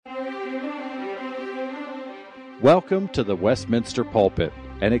Welcome to the Westminster Pulpit,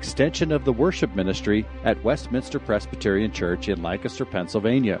 an extension of the worship ministry at Westminster Presbyterian Church in Lancaster,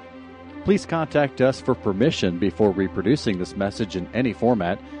 Pennsylvania. Please contact us for permission before reproducing this message in any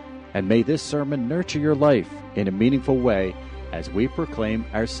format, and may this sermon nurture your life in a meaningful way as we proclaim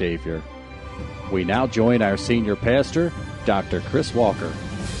our Savior. We now join our senior pastor, Dr. Chris Walker.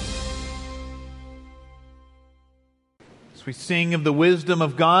 As we sing of the wisdom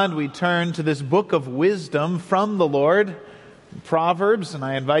of God, we turn to this book of wisdom from the Lord, Proverbs, and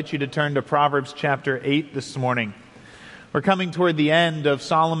I invite you to turn to Proverbs chapter 8 this morning. We're coming toward the end of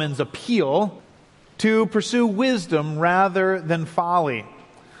Solomon's appeal to pursue wisdom rather than folly.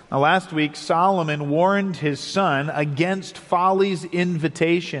 Now, last week, Solomon warned his son against folly's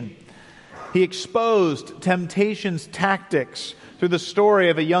invitation. He exposed temptation's tactics through the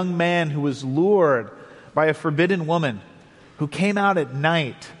story of a young man who was lured by a forbidden woman who came out at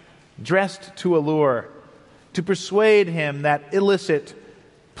night, dressed to allure, to persuade him that illicit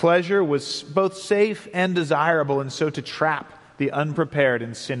pleasure was both safe and desirable, and so to trap the unprepared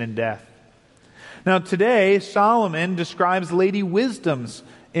in sin and death. Now today, Solomon describes Lady Wisdom's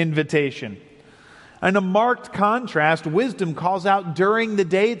invitation. In a marked contrast, wisdom calls out during the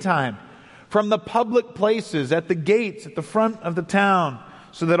daytime, from the public places, at the gates, at the front of the town,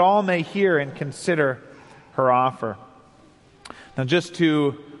 so that all may hear and consider her offer. Now, just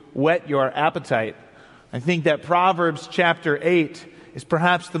to whet your appetite, I think that Proverbs chapter 8 is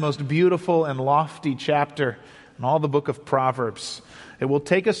perhaps the most beautiful and lofty chapter in all the book of Proverbs. It will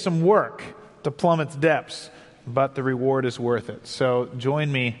take us some work to plumb its depths, but the reward is worth it. So join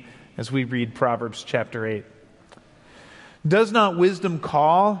me as we read Proverbs chapter 8. Does not wisdom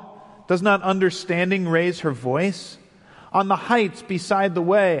call? Does not understanding raise her voice? On the heights beside the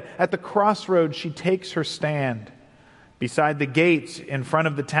way, at the crossroads she takes her stand. Beside the gates in front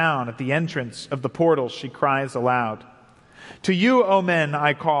of the town, at the entrance of the portals, she cries aloud. To you, O men,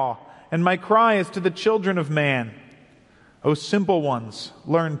 I call, and my cry is to the children of man. O simple ones,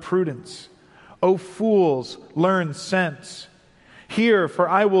 learn prudence. O fools, learn sense. Hear, for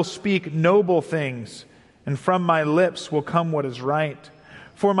I will speak noble things, and from my lips will come what is right.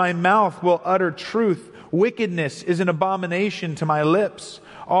 For my mouth will utter truth. Wickedness is an abomination to my lips.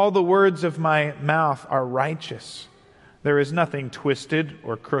 All the words of my mouth are righteous. There is nothing twisted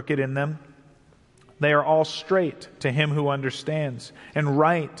or crooked in them. They are all straight to him who understands, and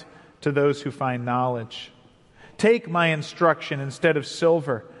right to those who find knowledge. Take my instruction instead of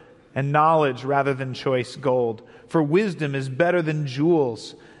silver, and knowledge rather than choice gold. For wisdom is better than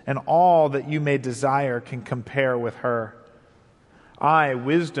jewels, and all that you may desire can compare with her. I,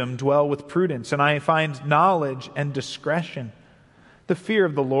 wisdom, dwell with prudence, and I find knowledge and discretion. The fear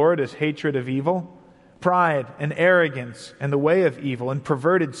of the Lord is hatred of evil. Pride and arrogance and the way of evil and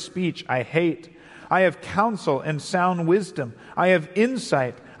perverted speech I hate. I have counsel and sound wisdom. I have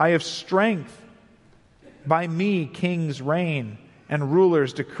insight. I have strength. By me kings reign and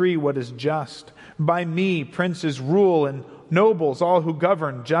rulers decree what is just. By me princes rule and nobles, all who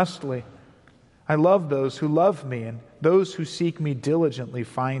govern justly. I love those who love me, and those who seek me diligently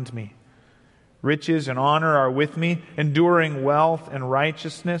find me. Riches and honor are with me, enduring wealth and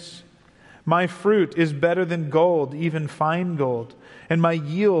righteousness. My fruit is better than gold, even fine gold, and my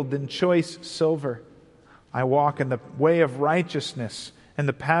yield than choice silver. I walk in the way of righteousness and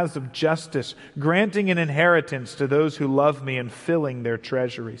the paths of justice, granting an inheritance to those who love me and filling their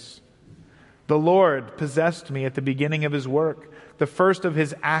treasuries. The Lord possessed me at the beginning of his work, the first of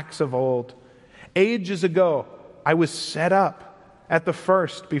his acts of old. Ages ago, I was set up at the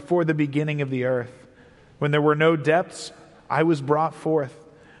first before the beginning of the earth. When there were no depths, I was brought forth.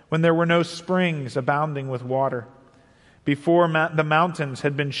 When there were no springs abounding with water. Before the mountains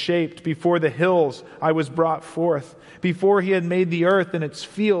had been shaped, before the hills I was brought forth. Before he had made the earth and its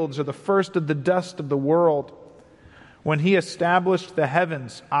fields, or the first of the dust of the world. When he established the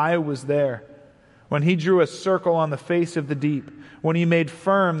heavens, I was there. When he drew a circle on the face of the deep. When he made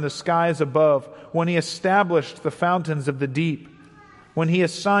firm the skies above. When he established the fountains of the deep. When he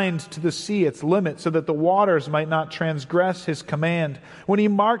assigned to the sea its limit so that the waters might not transgress his command. When he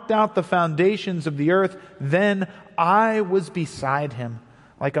marked out the foundations of the earth, then I was beside him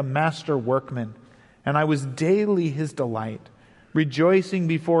like a master workman, and I was daily his delight, rejoicing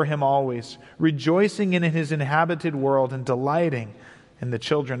before him always, rejoicing in his inhabited world and delighting in the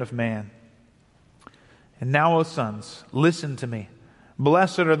children of man. And now, O sons, listen to me.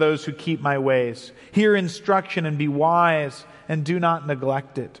 Blessed are those who keep my ways. Hear instruction and be wise, and do not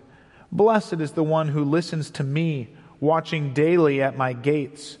neglect it. Blessed is the one who listens to me, watching daily at my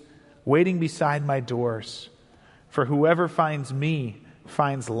gates, waiting beside my doors. For whoever finds me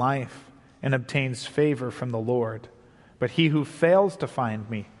finds life and obtains favor from the Lord. But he who fails to find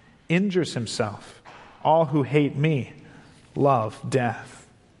me injures himself. All who hate me love death.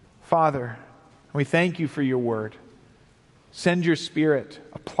 Father, we thank you for your word. Send your Spirit,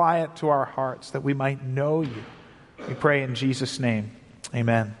 apply it to our hearts that we might know you. We pray in Jesus' name.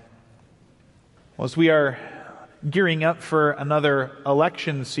 Amen. Well, as we are gearing up for another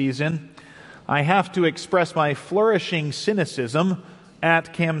election season, I have to express my flourishing cynicism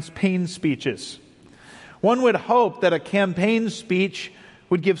at campaign speeches. One would hope that a campaign speech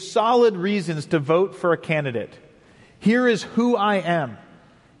would give solid reasons to vote for a candidate. Here is who I am.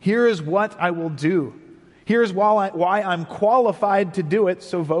 Here is what I will do. Here is why I'm qualified to do it,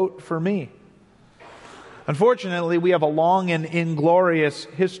 so vote for me. Unfortunately, we have a long and inglorious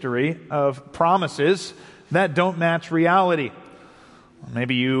history of promises that don't match reality.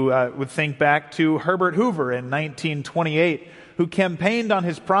 Maybe you would think back to Herbert Hoover in 1928, who campaigned on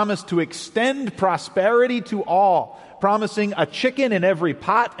his promise to extend prosperity to all, promising a chicken in every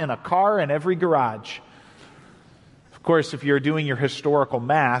pot and a car in every garage. Of course, if you're doing your historical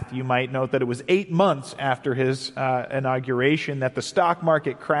math, you might note that it was 8 months after his inauguration that the stock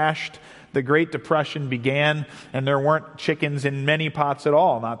market crashed, the Great Depression began, and there weren't chickens in many pots at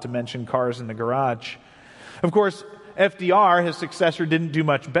all, not to mention cars in the garage. Of course, FDR, his successor, didn't do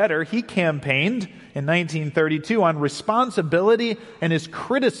much better. He campaigned in 1932 on responsibility and his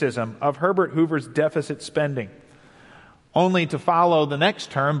criticism of Herbert Hoover's deficit spending, only to follow the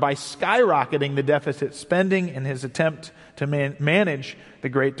next term by skyrocketing the deficit spending in his attempt to manage the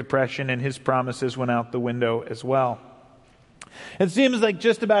Great Depression, and his promises went out the window as well. It seems like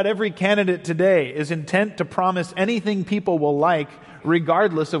just about every candidate today is intent to promise anything people will like,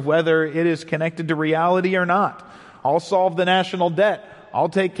 regardless of whether it is connected to reality or not. I'll solve the national debt. I'll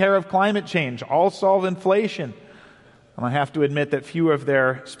take care of climate change. I'll solve inflation. And I have to admit that few of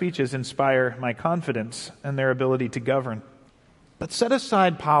their speeches inspire my confidence in their ability to govern. But set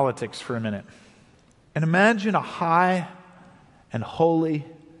aside politics for a minute and imagine a high and holy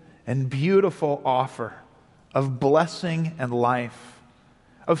and beautiful offer of blessing and life,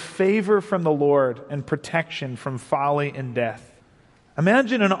 of favor from the Lord and protection from folly and death.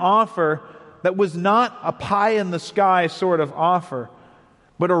 Imagine an offer that was not a pie-in-the-sky sort of offer,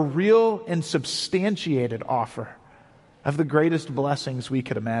 but a real and substantiated offer of the greatest blessings we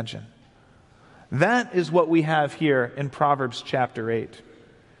could imagine. That is what we have here in Proverbs chapter 8.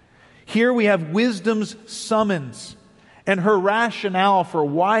 Here we have wisdom's summons and her rationale for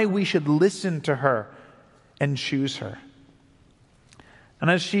why we should listen to her and choose her. And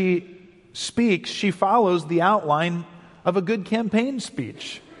as she speaks, she follows the outline of a good campaign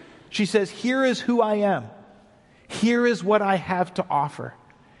speech. She says, here is who I am. Here is what I have to offer.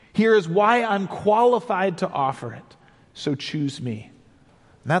 Here is why I'm qualified to offer it. So choose me.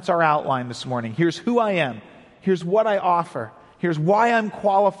 And that's our outline this morning. Here's who I am. Here's what I offer. Here's why I'm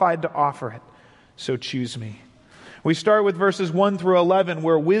qualified to offer it. So choose me. We start with verses 1 through 11,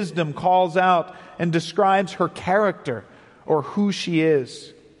 where wisdom calls out and describes her character, or who she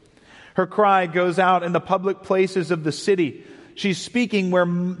is. Her cry goes out in the public places of the city. She's speaking where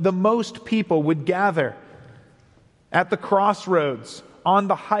the most people would gather, at the crossroads, on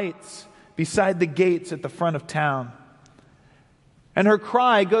the heights, beside the gates at the front of town. And her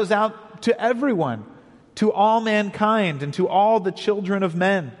cry goes out to everyone, to all mankind, and to all the children of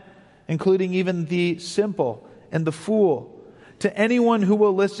men, including even the simple and the fool, to anyone who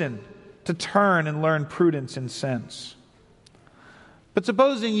will listen, to turn and learn prudence and sense. But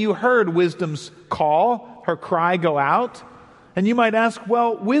supposing you heard wisdom's call, her cry go out, and you might ask,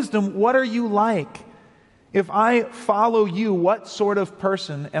 well, wisdom, what are you like? If I follow you, what sort of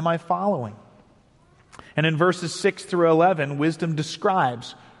person am I following? And in verses 6 through 11, wisdom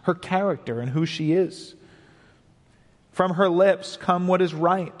describes her character and who she is. From her lips come what is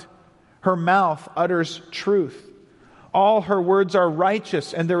right. Her mouth utters truth. All her words are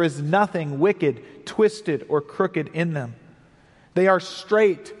righteous, and there is nothing wicked, twisted, or crooked in them. They are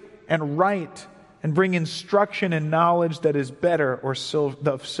straight and right, and bring instruction and knowledge that is better or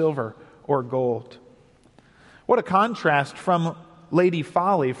of silver or gold. What a contrast from Lady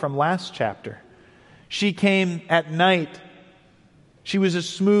Folly from last chapter. She came at night. She was a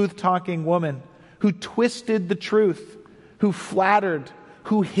smooth-talking woman who twisted the truth, who flattered,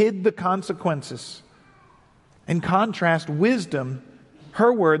 who hid the consequences. In contrast, wisdom,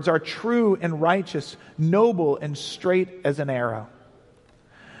 her words are true and righteous, noble and straight as an arrow.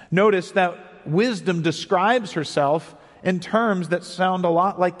 Notice that wisdom describes herself in terms that sound a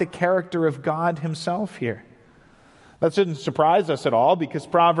lot like the character of God himself here. That shouldn't surprise us at all, because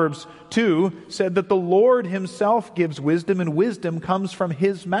Proverbs 2 said that the Lord himself gives wisdom, and wisdom comes from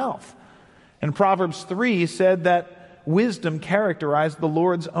his mouth. And Proverbs 3 said that wisdom characterized the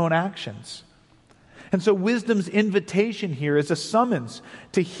Lord's own actions. And so wisdom's invitation here is a summons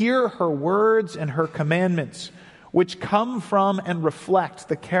to hear her words and her commandments, which come from and reflect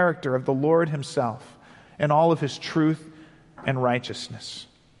the character of the Lord himself and all of his truth and righteousness.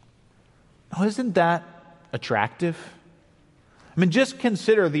 Now, isn't that attractive? I mean, just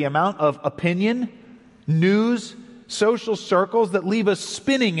consider the amount of opinion, news, social circles that leave us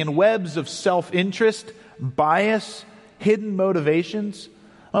spinning in webs of self-interest, bias, hidden motivations.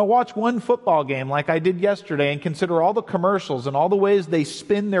 I watch one football game like I did yesterday and consider all the commercials and all the ways they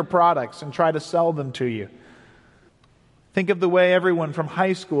spin their products and try to sell them to you. Think of the way everyone from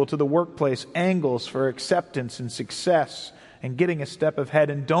high school to the workplace angles for acceptance and success and getting a step ahead.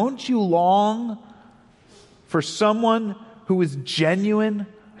 And don't you long for someone who is genuine,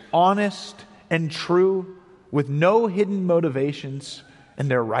 honest, and true, with no hidden motivations in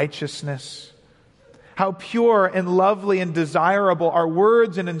their righteousness? How pure and lovely and desirable are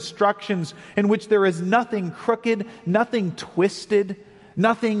words and instructions in which there is nothing crooked, nothing twisted,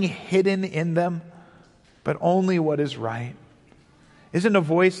 nothing hidden in them, but only what is right. Isn't a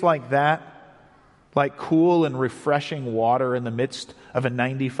voice like that like cool and refreshing water in the midst of a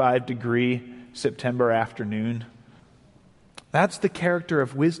 95-degree September afternoon? That's the character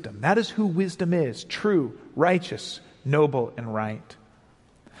of wisdom. That is who wisdom is: true, righteous, noble, and right.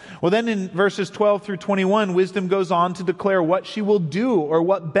 Well, then in verses 12 through 21, wisdom goes on to declare what she will do or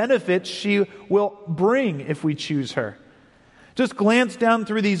what benefits she will bring if we choose her. Just glance down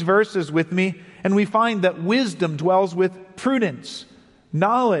through these verses with me, and we find that wisdom dwells with prudence,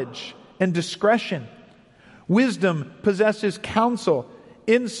 knowledge, and discretion. Wisdom possesses counsel,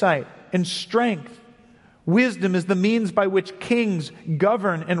 insight, and strength. Wisdom is the means by which kings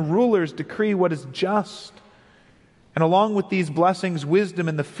govern and rulers decree what is just. And along with these blessings, wisdom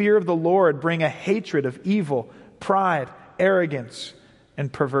and the fear of the Lord bring a hatred of evil, pride, arrogance,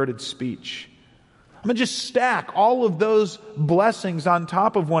 and perverted speech. I'm going to just stack all of those blessings on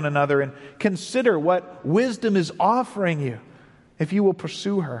top of one another and consider what wisdom is offering you if you will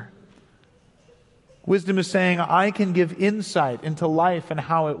pursue her. Wisdom is saying, I can give insight into life and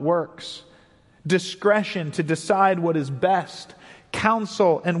how it works, discretion to decide what is best,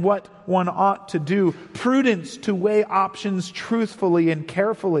 counsel and what one ought to do, prudence to weigh options truthfully and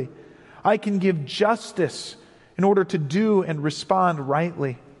carefully. I can give justice in order to do and respond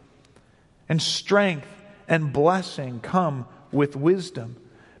rightly. And strength and blessing come with wisdom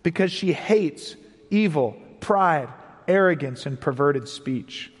because she hates evil, pride, arrogance, and perverted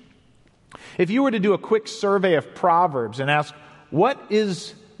speech. If you were to do a quick survey of Proverbs and ask, what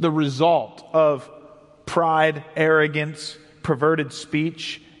is the result of pride, arrogance, perverted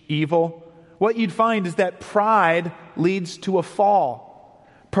speech, evil? What you'd find is that pride leads to a fall.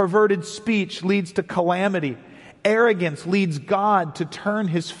 Perverted speech leads to calamity. Arrogance leads God to turn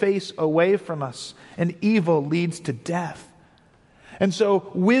his face away from us. And evil leads to death. And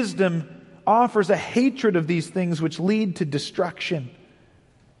so wisdom offers a hatred of these things which lead to destruction.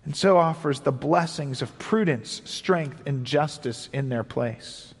 And so offers the blessings of prudence, strength, and justice in their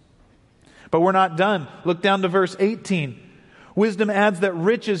place. But we're not done. Look down to verse 18. Wisdom adds that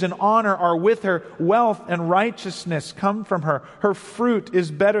riches and honor are with her. Wealth and righteousness come from her. Her fruit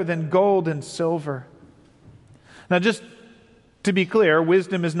is better than gold and silver. Now, just to be clear,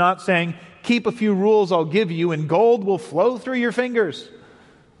 wisdom is not saying, keep a few rules I'll give you and gold will flow through your fingers.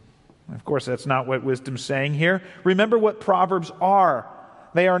 Of course, that's not what wisdom's saying here. Remember what Proverbs are.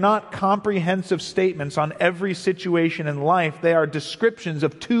 They are not comprehensive statements on every situation in life. They are descriptions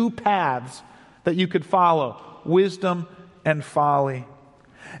of two paths that you could follow: wisdom and folly.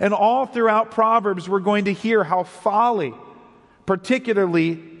 And all throughout Proverbs, we're going to hear how folly,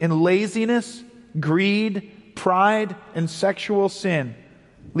 particularly in laziness, greed, pride, and sexual sin,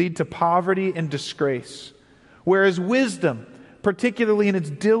 lead to poverty and disgrace. Whereas wisdom, particularly in its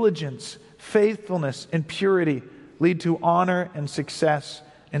diligence, faithfulness, and purity, lead to honor and success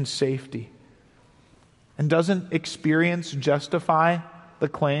and safety. And doesn't experience justify the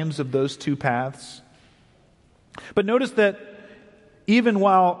claims of those two paths? But notice that even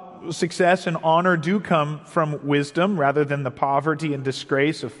while success and honor do come from wisdom rather than the poverty and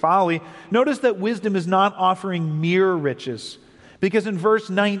disgrace of folly, notice that wisdom is not offering mere riches. Because in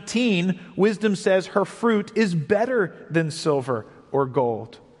verse 19, wisdom says her fruit is better than silver or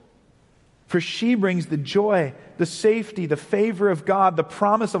gold. For she brings the joy, the safety, the favor of God, the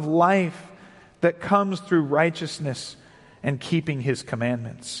promise of life that comes through righteousness and keeping his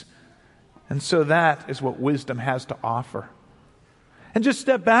commandments. And so that is what wisdom has to offer. And just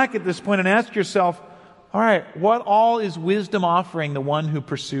step back at this point and ask yourself, all right, what all is wisdom offering the one who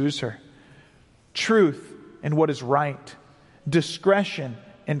pursues her? truth and what is right, discretion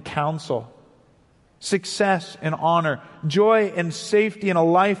and counsel, success and honor, joy and safety in a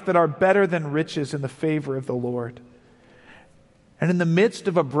life that are better than riches in the favor of the Lord. And in the midst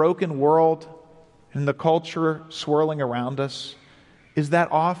of a broken world and the culture swirling around us, is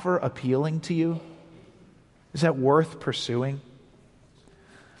that offer appealing to you? Is that worth pursuing?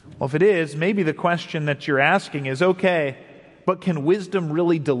 Well, if it is, maybe the question that you're asking is, okay, but can wisdom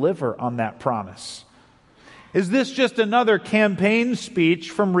really deliver on that promise? Is this just another campaign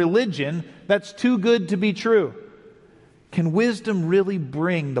speech from religion that's too good to be true? Can wisdom really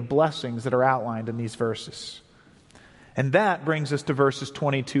bring the blessings that are outlined in these verses? And that brings us to verses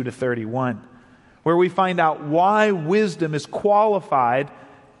 22 to 31, where we find out why wisdom is qualified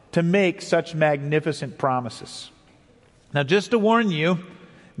to make such magnificent promises. Now, just to warn you,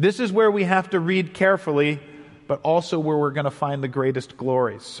 this is where we have to read carefully, but also where we're going to find the greatest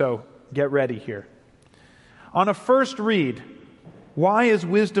glories. So get ready here. On a first read, why is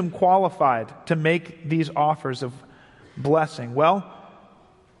wisdom qualified to make these offers of blessing? Well,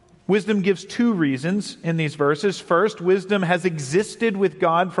 wisdom gives two reasons in these verses. First, wisdom has existed with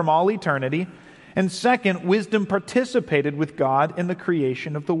God from all eternity. And second, wisdom participated with God in the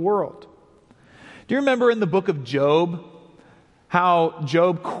creation of the world. Do you remember in the book of Job how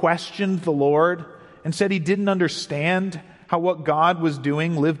Job questioned the Lord and said he didn't understand how what God was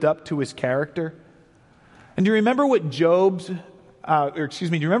doing lived up to his character? And do you remember what do you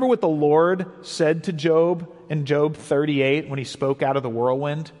remember what the Lord said to Job in Job 38 when he spoke out of the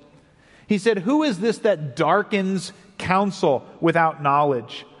whirlwind? He said, "Who is this that darkens counsel without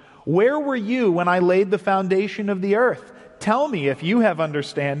knowledge? Where were you when I laid the foundation of the earth? Tell me if you have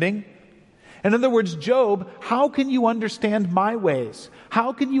understanding." In other words, Job, how can you understand my ways?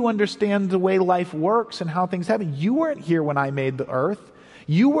 How can you understand the way life works and how things happen? You weren't here when I made the earth.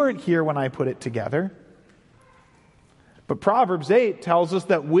 You weren't here when I put it together. But Proverbs 8 tells us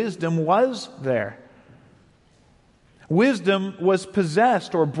that wisdom was there. Wisdom was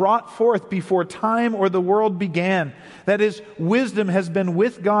possessed or brought forth before time or the world began. That is, wisdom has been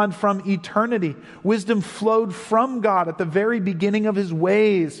with God from eternity. Wisdom flowed from God at the very beginning of his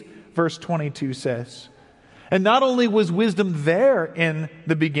ways, verse 22 says. And not only was wisdom there in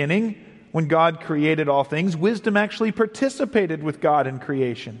the beginning, when God created all things, wisdom actually participated with God in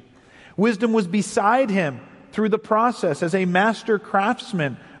creation. Wisdom was beside him through the process as a master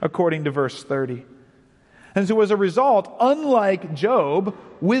craftsman, according to verse 30. And so as a result, unlike Job,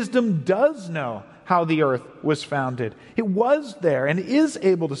 wisdom does know how the earth was founded. It was there and is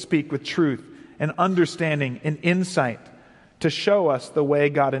able to speak with truth and understanding and insight to show us the way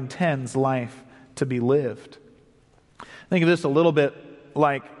God intends life to be lived. Think of this a little bit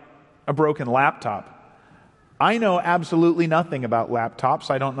like a broken laptop. I know absolutely nothing about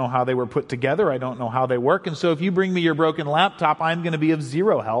laptops. I don't know how they were put together. I don't know how they work. And so if you bring me your broken laptop, I'm going to be of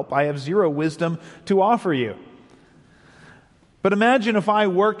zero help. I have zero wisdom to offer you. But imagine if I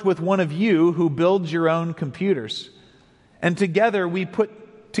worked with one of you who builds your own computers, and together we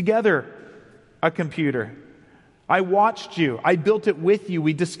put together a computer. I watched you. I built it with you.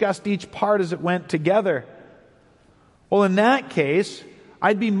 We discussed each part as it went together. Well, in that case,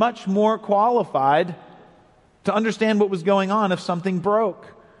 I'd be much more qualified to understand what was going on if something broke.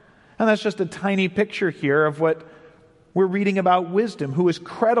 And that's just a tiny picture here of what we're reading about wisdom, who is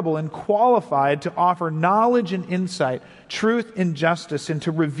credible and qualified to offer knowledge and insight, truth and justice, and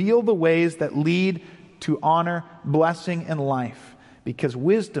to reveal the ways that lead to honor, blessing, and life. Because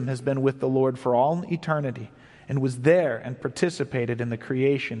wisdom has been with the Lord for all eternity and was there and participated in the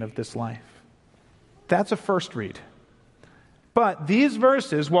creation of this life. That's a first read. But these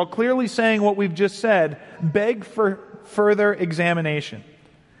verses, while clearly saying what we've just said, beg for further examination.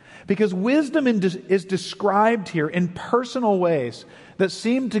 Because wisdom is described here in personal ways that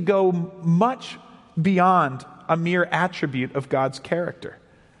seem to go much beyond a mere attribute of God's character.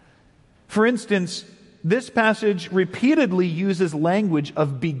 For instance, this passage repeatedly uses language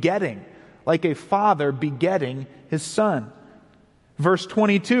of begetting, like a father begetting his son. Verse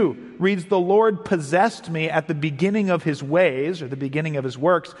 22 reads, "The Lord possessed me at the beginning of his ways," or the beginning of his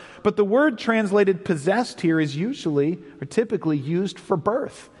works. But the word translated possessed here is usually or typically used for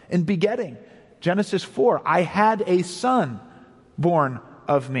birth and begetting. Genesis 4, "I had a son born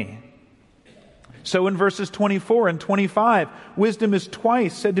of me." So in verses 24 and 25, wisdom is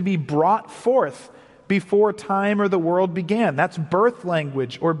twice said to be brought forth before time or the world began. That's birth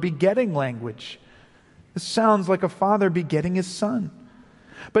language or begetting language. This sounds like a father begetting his son.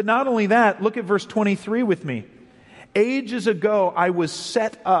 But not only that, look at verse 23 with me. "Ages ago I was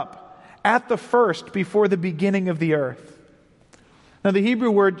set up at the first before the beginning of the earth." Now, the Hebrew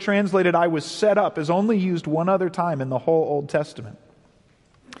word translated "I was set up" is only used one other time in the whole Old Testament.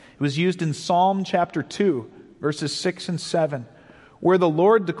 It was used in Psalm chapter 2, verses 6 and 7, where the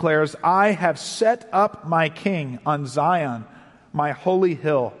Lord declares, "I have set up my king on Zion, my holy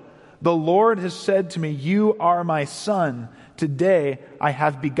hill. The Lord has said to me, 'You are my son. Today I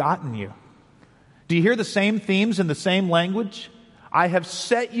have begotten you.'" Do you hear the same themes in the same language? I have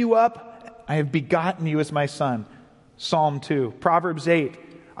set you up. I have begotten you as my son. Psalm 2. Proverbs 8.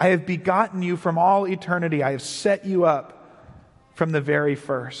 I have begotten you from all eternity. I have set you up from the very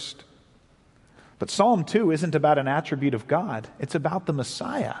first. But Psalm 2 isn't about an attribute of God. It's about the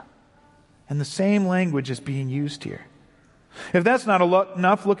Messiah. And the same language is being used here. If that's not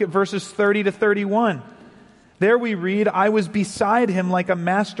enough, look at verses 30 to 31. There we read, "I was beside him like a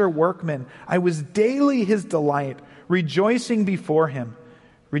master workman. I was daily his delight, rejoicing before him,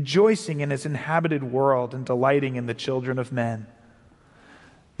 rejoicing in his inhabited world and delighting in the children of men."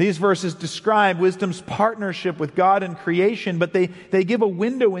 These verses describe wisdom's partnership with God in creation, but they give a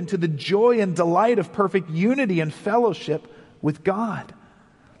window into the joy and delight of perfect unity and fellowship with God.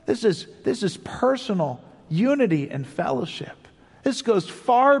 This is personal unity and fellowship. This goes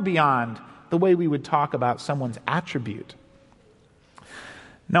far beyond the way we would talk about someone's attribute.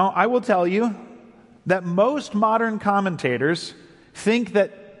 Now, I will tell you that most modern commentators think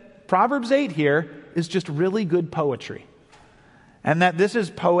that Proverbs 8 here is just really good poetry, and that this is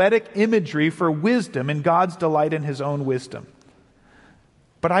poetic imagery for wisdom and God's delight in his own wisdom.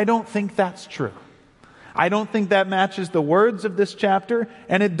 But I don't think that's true. I don't think that matches the words of this chapter,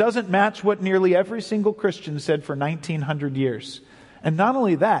 and it doesn't match what nearly every single Christian said for 1900 years. And not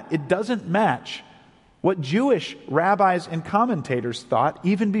only that, it doesn't match what Jewish rabbis and commentators thought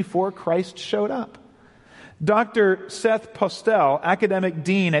even before Christ showed up. Dr. Seth Postel, academic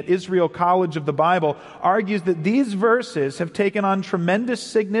dean at Israel College of the Bible, argues that these verses have taken on tremendous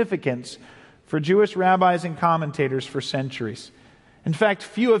significance for Jewish rabbis and commentators for centuries. In fact,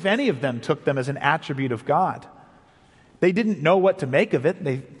 few, if any of them, took them as an attribute of God. They didn't know what to make of it.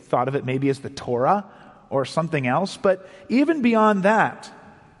 They thought of it maybe as the Torah or something else. But even beyond that,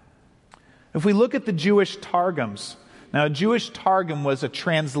 if we look at the Jewish Targums, now a Jewish Targum was a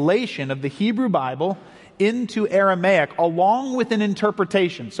translation of the Hebrew Bible into Aramaic along with an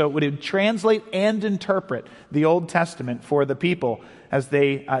interpretation. So it would translate and interpret the Old Testament for the people as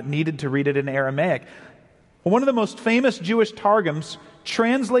they needed to read it in Aramaic. Well, one of the most famous Jewish Targums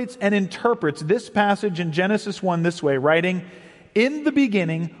translates and interprets this passage in Genesis 1 this way, writing, "In the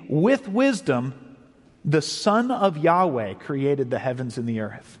beginning, with wisdom, the Son of Yahweh created the heavens and the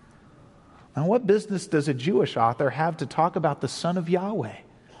earth." Now, what business does a Jewish author have to talk about the Son of Yahweh?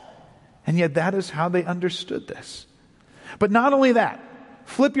 And yet that is how they understood this. But not only that,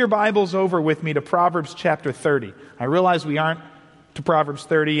 flip your Bibles over with me to Proverbs chapter 30. I realize we aren't to Proverbs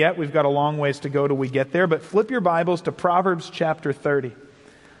 30 yet. We've got a long ways to go till we get there. But flip your Bibles to Proverbs chapter 30.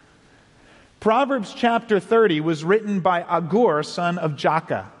 Proverbs chapter 30 was written by Agur, son of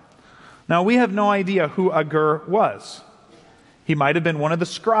Jakeh. Now, we have no idea who Agur was. He might have been one of the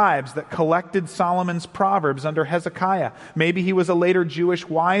scribes that collected Solomon's Proverbs under Hezekiah. Maybe he was a later Jewish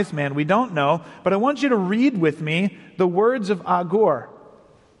wise man. We don't know. But I want you to read with me the words of Agur.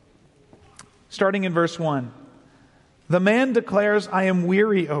 Starting in verse 1. "The man declares, 'I am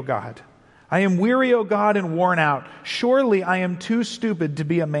weary, O God. I am weary, O God, and worn out. Surely I am too stupid to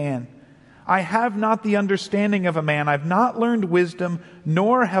be a man. I have not the understanding of a man. I've not learned wisdom,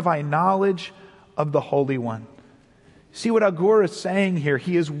 nor have I knowledge of the Holy One.'" See what Agur is saying here.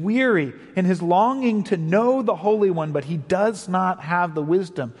 He is weary in his longing to know the Holy One, but he does not have the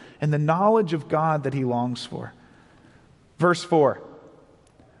wisdom and the knowledge of God that he longs for. Verse 4.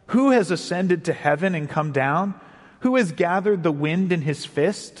 "Who has ascended to heaven and come down? Who has gathered the wind in his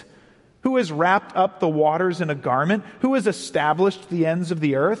fist? Who has wrapped up the waters in a garment? Who has established the ends of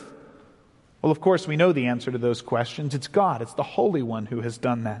the earth?" Well, of course, we know the answer to those questions. It's God. It's the Holy One who has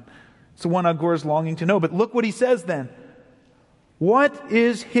done that. It's the one Agur is longing to know. But look what he says then. "What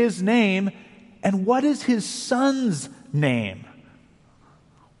is his name, and what is his son's name?"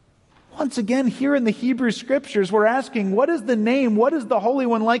 Once again, here in the Hebrew Scriptures, we're asking, what is the name, what is the Holy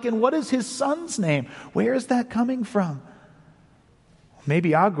One like, and what is his son's name? Where is that coming from?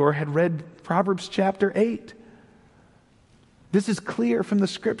 Maybe Agur had read Proverbs chapter 8. This is clear from the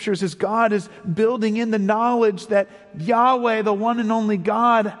Scriptures as God is building in the knowledge that Yahweh, the one and only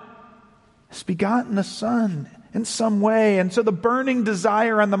God, has begotten a son in some way. And so the burning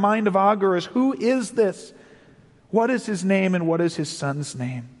desire on the mind of Agur is, who is this? What is his name and what is his son's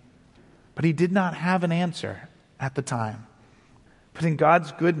name? But he did not have an answer at the time. But in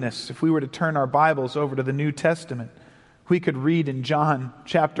God's goodness, if we were to turn our Bibles over to the New Testament, We could read in John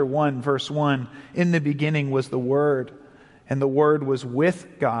chapter 1, verse 1, "In the beginning was the Word, and the Word was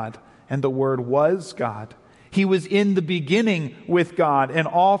with God, and the Word was God. He was in the beginning with God, and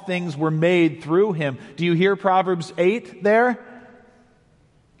all things were made through Him." Do you hear Proverbs 8 there?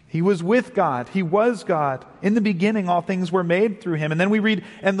 He was with God. He was God. In the beginning, all things were made through Him. And then we read,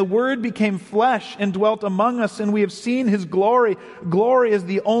 "And the Word became flesh and dwelt among us, and we have seen His glory. Glory is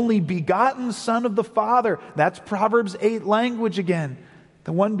the only begotten Son of the Father." That's Proverbs 8 language again.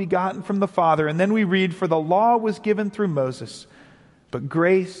 The one begotten from the Father. And then we read, "For the law was given through Moses, but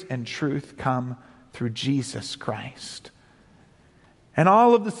grace and truth come through Jesus Christ." And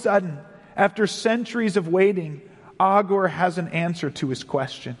all of a sudden, after centuries of waiting, Agur has an answer to his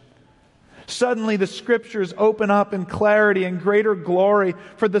question. Suddenly the Scriptures open up in clarity and greater glory,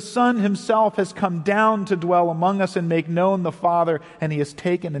 for the Son Himself has come down to dwell among us and make known the Father, and He has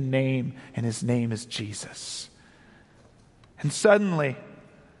taken a name, and His name is Jesus. And suddenly,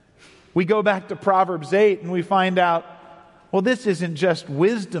 we go back to Proverbs 8 and we find out, well, this isn't just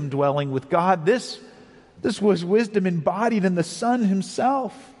wisdom dwelling with God. This was wisdom embodied in the Son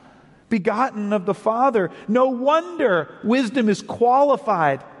Himself, begotten of the Father. No wonder wisdom is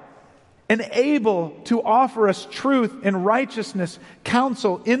qualified and able to offer us truth and righteousness,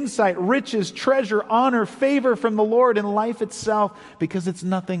 counsel, insight, riches, treasure, honor, favor from the Lord and life itself, because it's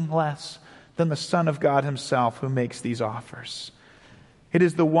nothing less than the Son of God Himself who makes these offers. It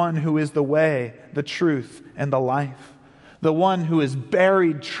is the one who is the way, the truth, and the life. The one who is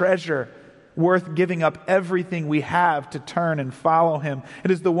buried treasure, worth giving up everything we have to turn and follow Him.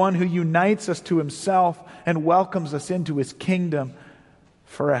 It is the one who unites us to Himself and welcomes us into His kingdom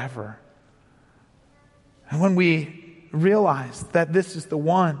forever. And when we realize that this is the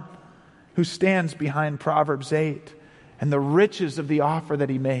one who stands behind Proverbs 8 and the riches of the offer that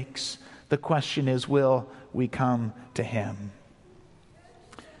He makes, the question is, will we come to Him?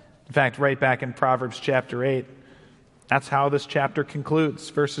 In fact, right back in Proverbs chapter 8, that's how this chapter concludes,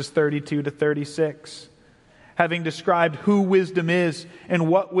 verses 32 to 36. Having described who wisdom is and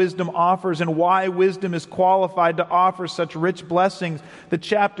what wisdom offers and why wisdom is qualified to offer such rich blessings, the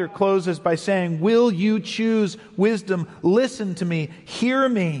chapter closes by saying, "Will you choose wisdom? Listen to me, hear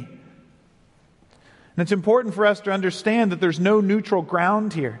me." And it's important for us to understand that there's no neutral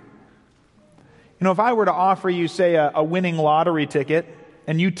ground here. You know, if I were to offer you, say, a winning lottery ticket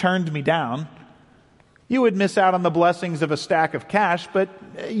and you turned me down, you would miss out on the blessings of a stack of cash, but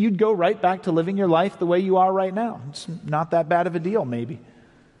you'd go right back to living your life the way you are right now. It's not that bad of a deal, maybe.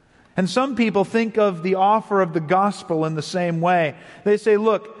 And some people think of the offer of the gospel in the same way. They say,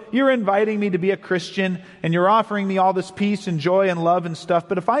 look, you're inviting me to be a Christian, and you're offering me all this peace and joy and love and stuff,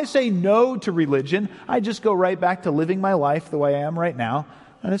 but if I say no to religion, I just go right back to living my life the way I am right now,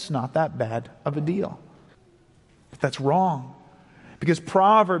 and it's not that bad of a deal. But that's wrong. Because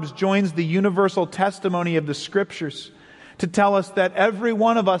Proverbs joins the universal testimony of the Scriptures to tell us that every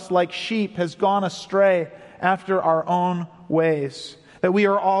one of us, like sheep, has gone astray after our own ways. That we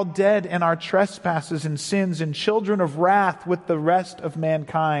are all dead in our trespasses and sins and children of wrath with the rest of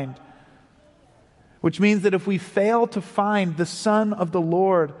mankind. Which means that if we fail to find the Son of the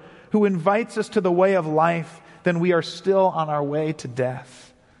Lord who invites us to the way of life, then we are still on our way to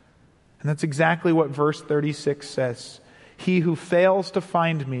death. And that's exactly what verse 36 says. "He who fails to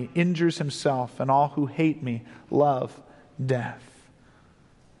find me injures himself, and all who hate me love death."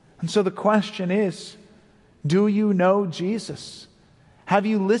 And so the question is, do you know Jesus? Have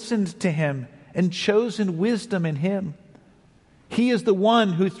you listened to Him and chosen wisdom in Him? He is the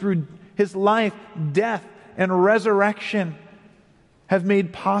one who through His life, death, and resurrection have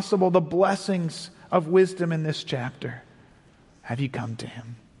made possible the blessings of wisdom in this chapter. Have you come to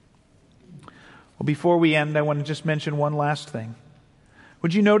Him? Well, before we end, I want to just mention one last thing.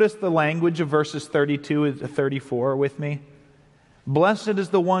 Would you notice the language of verses 32 to 34 with me? "Blessed is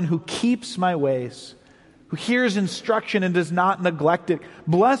the one who keeps my ways, who hears instruction and does not neglect it.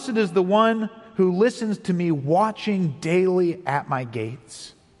 Blessed is the one who listens to me, watching daily at my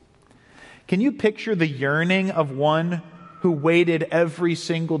gates." Can you picture the yearning of one who waited every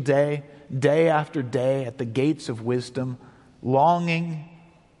single day, day after day, at the gates of wisdom, longing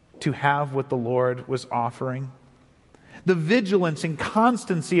to have what the Lord was offering? The vigilance and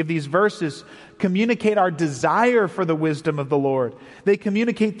constancy of these verses communicate our desire for the wisdom of the Lord. They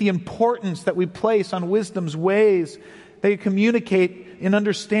communicate the importance that we place on wisdom's ways. They communicate an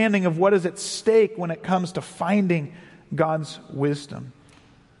understanding of what is at stake when it comes to finding God's wisdom.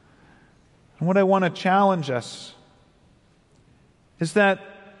 And what I want to challenge us is that,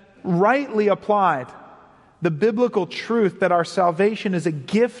 rightly applied, the biblical truth that our salvation is a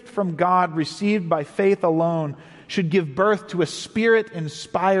gift from God received by faith alone should give birth to a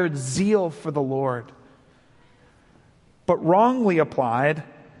Spirit-inspired zeal for the Lord. But wrongly applied,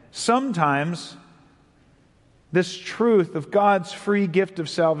 sometimes this truth of God's free gift of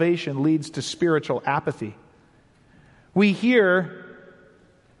salvation leads to spiritual apathy. We hear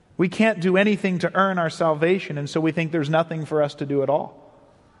we can't do anything to earn our salvation, and so we think there's nothing for us to do at all.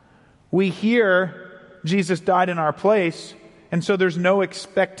 We hear Jesus died in our place, and so there's no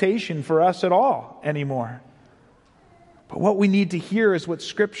expectation for us at all anymore. But what we need to hear is what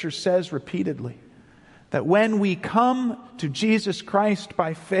Scripture says repeatedly, that when we come to Jesus Christ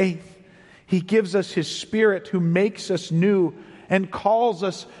by faith, He gives us His Spirit who makes us new and calls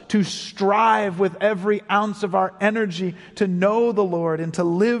us to strive with every ounce of our energy to know the Lord and to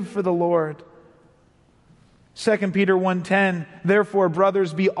live for the Lord. 2 Peter 1:10, therefore,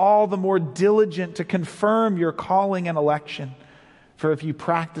 brothers, be all the more diligent to confirm your calling and election. For if you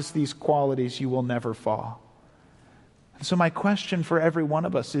practice these qualities, you will never fall. And so my question for every one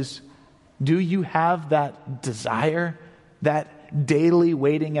of us is, do you have that desire, that daily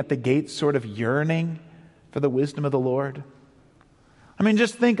waiting at the gates sort of yearning for the wisdom of the Lord? I mean,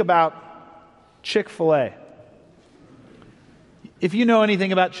 just think about Chick-fil-A. If you know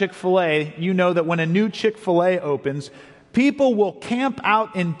anything about Chick-fil-A, you know that when a new Chick-fil-A opens, people will camp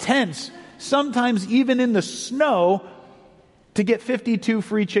out in tents, sometimes even in the snow, to get 52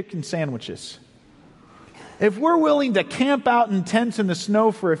 free chicken sandwiches. If we're willing to camp out in tents in the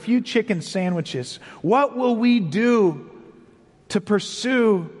snow for a few chicken sandwiches, what will we do to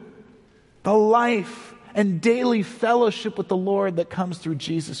pursue the life and daily fellowship with the Lord that comes through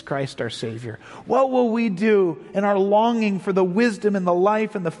Jesus Christ our Savior? What will we do in our longing for the wisdom and the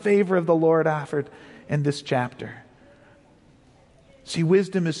life and the favor of the Lord offered in this chapter? See,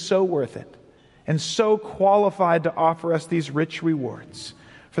 wisdom is so worth it and so qualified to offer us these rich rewards.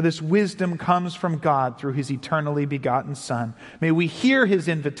 For this wisdom comes from God through His eternally begotten Son. May we hear His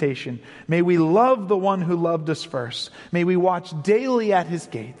invitation. May we love the one who loved us first. May we watch daily at His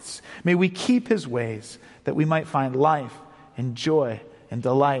gates. May we keep His ways, that we might find life and joy and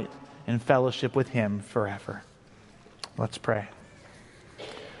delight and fellowship with Him forever. Let's pray.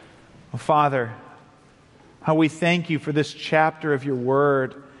 Oh, Father, how we thank You for this chapter of Your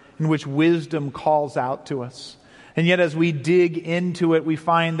Word in which wisdom calls out to us. And yet as we dig into it, we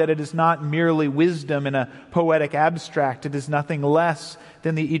find that it is not merely wisdom in a poetic abstract. It is nothing less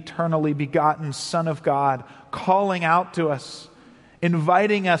than the eternally begotten Son of God calling out to us,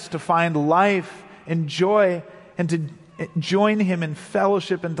 inviting us to find life and joy and to join Him in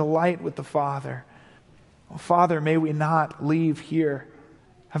fellowship and delight with the Father. Oh, Father, may we not leave here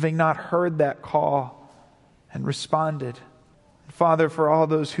having not heard that call and responded. Father, for all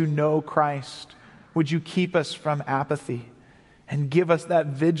those who know Christ, would You keep us from apathy and give us that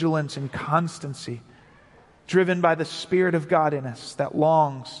vigilance and constancy, driven by the Spirit of God in us that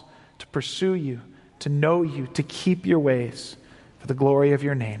longs to pursue You, to know You, to keep Your ways for the glory of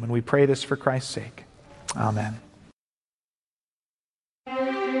Your name. And we pray this for Christ's sake. Amen.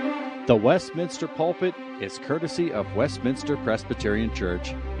 The Westminster Pulpit is courtesy of Westminster Presbyterian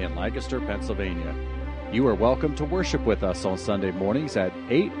Church in Lancaster, Pennsylvania. You are welcome to worship with us on Sunday mornings at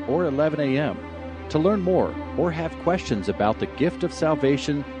 8 or 11 a.m. To learn more or have questions about the gift of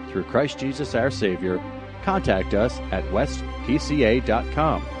salvation through Christ Jesus our Savior, contact us at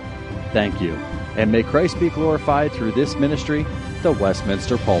westpca.com. Thank you, and may Christ be glorified through this ministry, the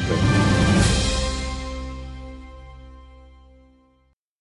Westminster Pulpit.